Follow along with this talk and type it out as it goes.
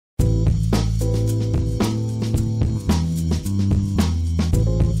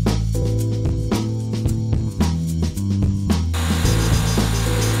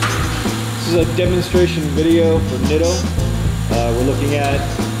is a demonstration video for Nitto. We're looking at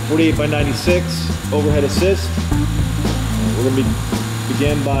 48 by 96 overhead assist. We're going to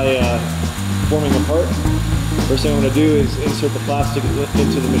begin by forming a part. First thing I'm going to do is insert the plastic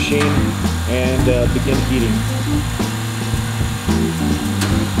into the machine and begin heating.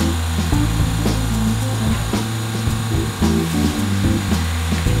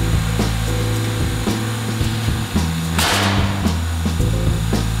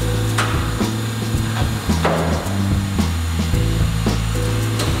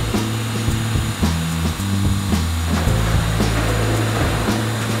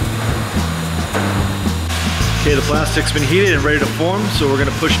 Okay, the plastic's been heated and ready to form, so we're going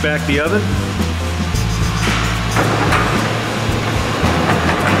to push back the oven.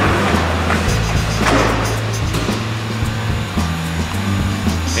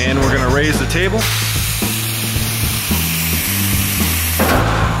 And we're going to raise the table.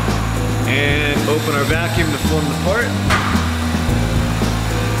 And open our vacuum to form the part.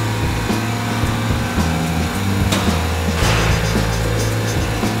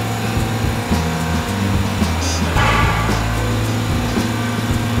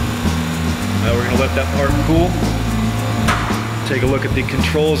 Now we're going to let that part cool. Take a look at the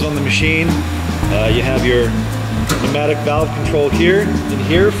controls on the machine. You have your pneumatic valve control here and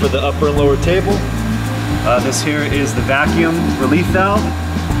here for the upper and lower table. This here is the vacuum relief valve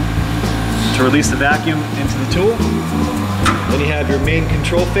to release the vacuum into the tool. Then you have your main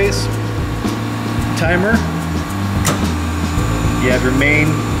control face, timer. You have your main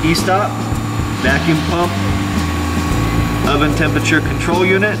e-stop, vacuum pump, oven temperature control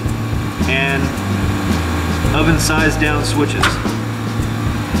unit, and oven size down switches.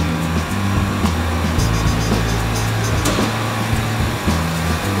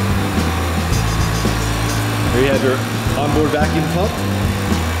 Here you have your onboard vacuum pump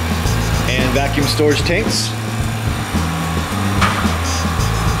and vacuum storage tanks.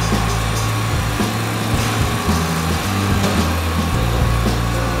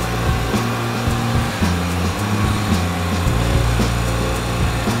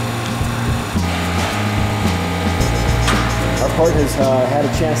 Our part has had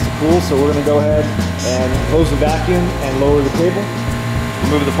a chance to cool, so we're going to go ahead and close the vacuum and lower the table.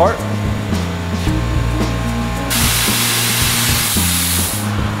 Remove the part.